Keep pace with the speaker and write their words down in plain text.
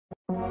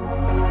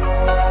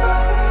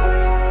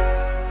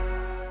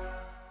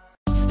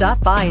Stop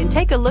by and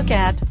take a look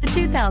at the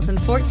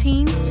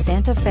 2014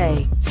 Santa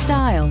Fe.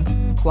 Style,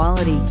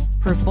 quality,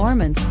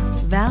 performance,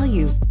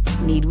 value.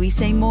 Need we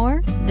say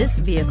more? This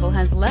vehicle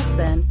has less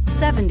than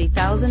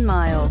 70,000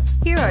 miles.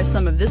 Here are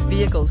some of this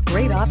vehicle's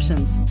great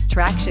options: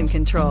 traction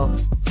control,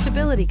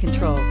 stability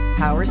control,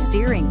 power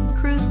steering,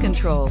 cruise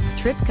control,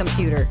 trip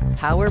computer,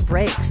 power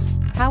brakes,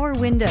 power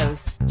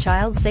windows,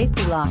 child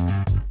safety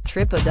locks,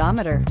 trip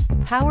odometer,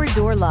 power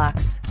door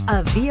locks.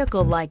 A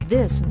vehicle like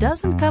this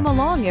doesn't come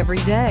along every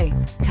day.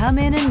 Come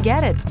in and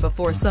get it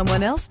before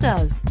someone else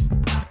does.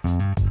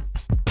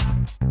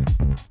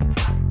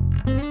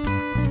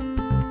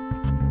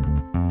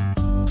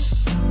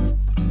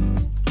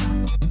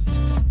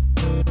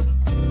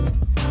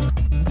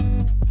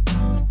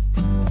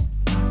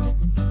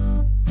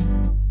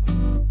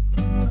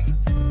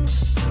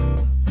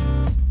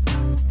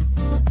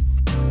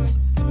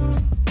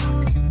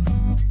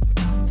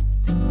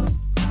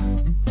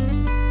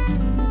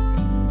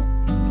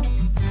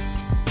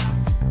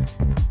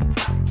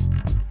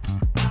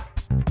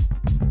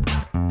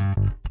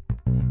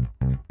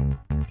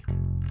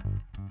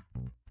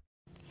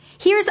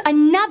 Here's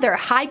another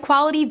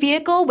high-quality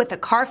vehicle with a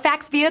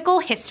CARFAX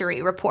Vehicle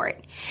History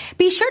Report.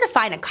 Be sure to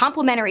find a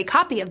complimentary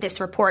copy of this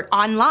report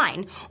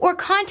online or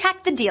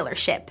contact the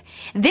dealership.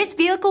 This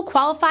vehicle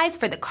qualifies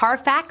for the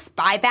CARFAX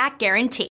Buyback Guarantee.